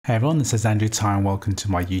Hey everyone, this is Andrew Ty and welcome to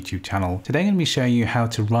my YouTube channel. Today I'm going to be showing you how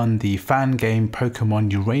to run the fan game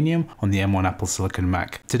Pokemon Uranium on the M1 Apple Silicon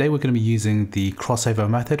Mac. Today we're going to be using the CrossOver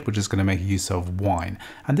method, which is going to make use of Wine.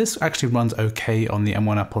 And this actually runs okay on the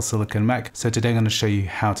M1 Apple Silicon Mac, so today I'm going to show you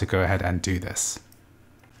how to go ahead and do this.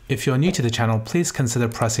 If you're new to the channel, please consider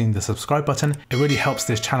pressing the subscribe button. It really helps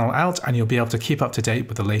this channel out and you'll be able to keep up to date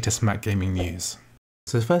with the latest Mac gaming news.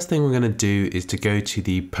 So the first thing we're going to do is to go to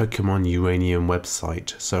the Pokemon Uranium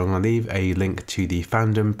website. So I'm going to leave a link to the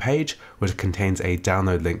fandom page, which contains a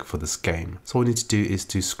download link for this game. So all we need to do is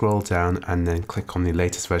to scroll down and then click on the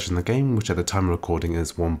latest version of the game, which at the time of recording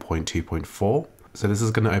is 1.2.4. So this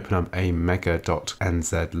is going to open up a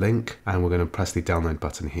mega.nz link and we're going to press the download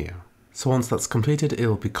button here. So once that's completed, it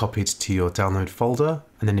will be copied to your download folder.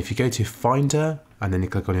 And then if you go to Finder and then you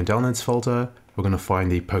click on your downloads folder, we're going to find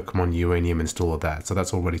the Pokemon Uranium installer there. So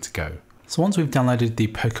that's all ready to go. So once we've downloaded the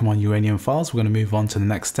Pokemon Uranium files, we're going to move on to the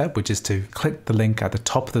next step, which is to click the link at the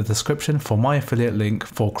top of the description for my affiliate link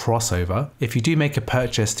for CrossOver. If you do make a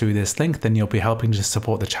purchase through this link, then you'll be helping to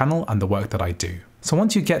support the channel and the work that I do. So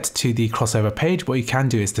once you get to the CrossOver page, what you can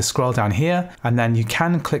do is to scroll down here and then you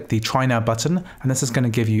can click the try now button, and this is going to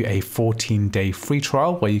give you a 14-day free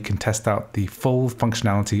trial where you can test out the full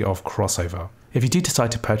functionality of CrossOver. If you do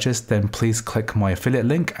decide to purchase, then please click my affiliate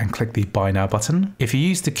link and click the buy now button. If you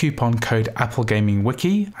use the coupon code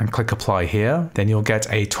AppleGamingWiki and click apply here, then you'll get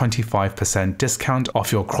a 25% discount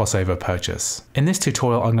off your CrossOver purchase. In this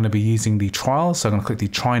tutorial, I'm going to be using the trial, so I'm going to click the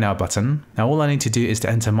try now button. Now all I need to do is to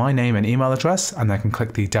enter my name and email address, and I can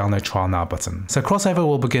click the download trial now button. So CrossOver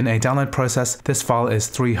will begin a download process. This file is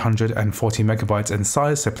 340 megabytes in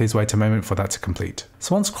size, so please wait a moment for that to complete.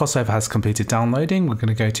 So once CrossOver has completed downloading, we're going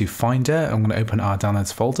to go to Finder. I'm going to open our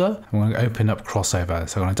downloads folder. I'm going to open up CrossOver.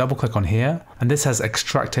 So I'm going to double click on here, and this has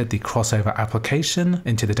extracted the CrossOver application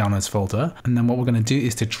into the downloads folder. And then what we're going to do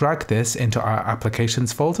is to drag this into our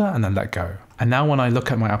applications folder and then let go. And now when I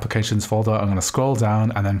look at my applications folder, I'm going to scroll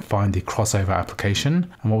down and then find the CrossOver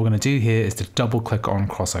application. And what we're going to do here is to double click on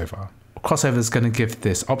CrossOver. CrossOver is going to give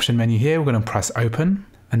this option menu here. We're going to press open.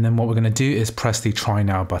 And then what we're going to do is press the try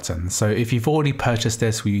now button. So if you've already purchased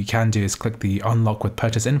this, what you can do is click the unlock with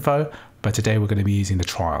purchase info, but today we're going to be using the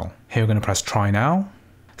trial. Here we're going to press try now.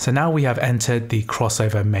 So now we have entered the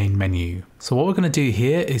CrossOver main menu. So what we're going to do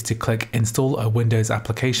here is to click install a Windows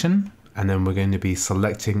application. And then we're going to be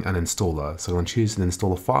selecting an installer. So we're going to choose an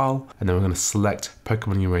installer file, and then we're going to select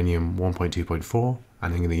Pokemon Uranium 1.2.4,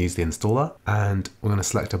 and I'm going to use the installer. And we're going to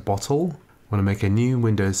select a bottle. We're going to make a new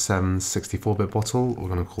Windows 7 64-bit bottle. We're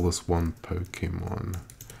going to call this one Pokemon.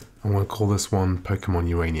 I'm going to call this one Pokemon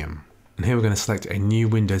Uranium. And here we're going to select a new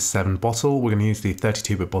Windows 7 bottle. We're going to use the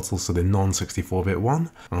 32-bit bottle, so the non-64-bit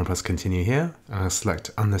one. I'm going to press continue here. I'm going to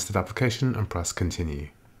select unlisted application and press continue.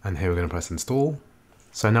 And here we're going to press install.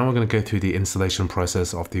 So now we're going to go through the installation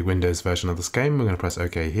process of the Windows version of this game. We're going to press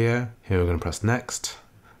OK here. Here we're going to press next.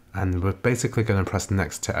 And we're basically going to press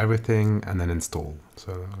next to everything and then install.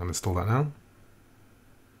 So I'm going to install that now.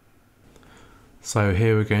 So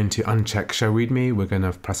here we're going to uncheck show readme, we're going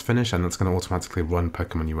to press finish, and that's going to automatically run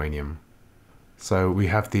Pokemon Uranium. So we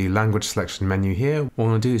have the language selection menu here. What we're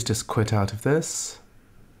going to do is just quit out of this.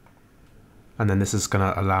 And then this is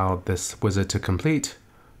going to allow this wizard to complete.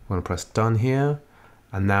 We're going to press done here.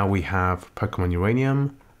 And now we have Pokemon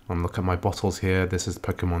Uranium. I'm going to look at my bottles here. This is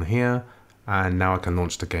Pokemon here. And now I can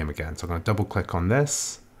launch the game again. So I'm going to double click on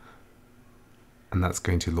this. And that's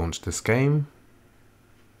going to launch this game.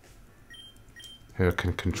 Here I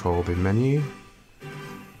can control the menu.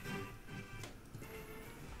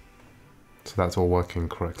 So that's all working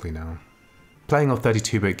correctly now. Playing on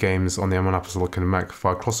 32-bit games on the M1 Apple Silicon Mac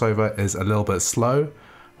via CrossOver is a little bit slow.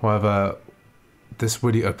 However, this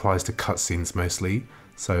really applies to cutscenes mostly.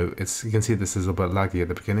 So you can see this is a bit laggy at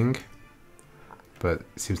the beginning, but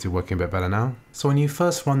it seems to be working a bit better now. So when you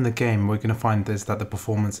first run the game, we're going to find that the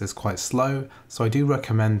performance is quite slow. So I do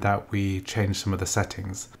recommend that we change some of the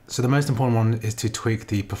settings. So the most important one is to tweak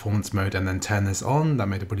the performance mode and then turn this on. That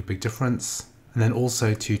made a really big difference. And then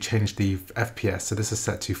also to change the FPS. So this is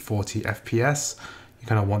set to 40 FPS. You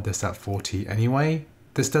kind of want this at 40 anyway.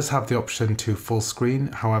 This does have the option to full screen.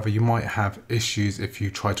 However, you might have issues if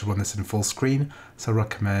you try to run this in full screen. So I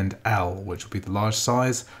recommend L, which will be the large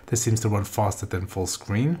size. This seems to run faster than full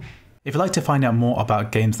screen. If you'd like to find out more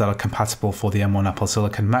about games that are compatible for the M1 Apple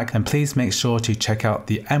Silicon Mac, then please make sure to check out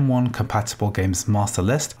the M1 compatible games master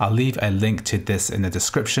list. I'll leave a link to this in the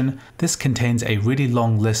description. This contains a really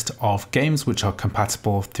long list of games which are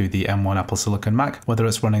compatible through the M1 Apple Silicon Mac, whether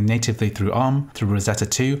it's running natively through ARM, through Rosetta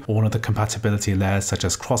 2, or one of the compatibility layers such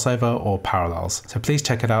as CrossOver or Parallels. So please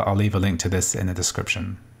check it out. I'll leave a link to this in the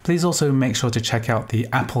description. Please also make sure to check out the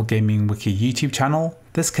Apple Gaming Wiki YouTube channel.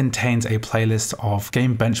 This contains a playlist of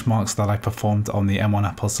game benchmarks that I performed on the M1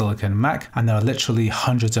 Apple Silicon Mac, and there are literally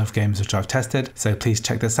hundreds of games which I've tested, so please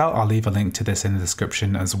check this out. I'll leave a link to this in the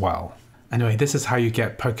description as well. Anyway, this is how you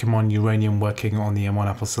get Pokemon Uranium working on the M1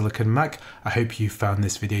 Apple Silicon Mac. I hope you found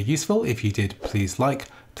this video useful. If you did, please like,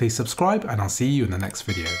 please subscribe, and I'll see you in the next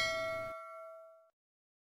video.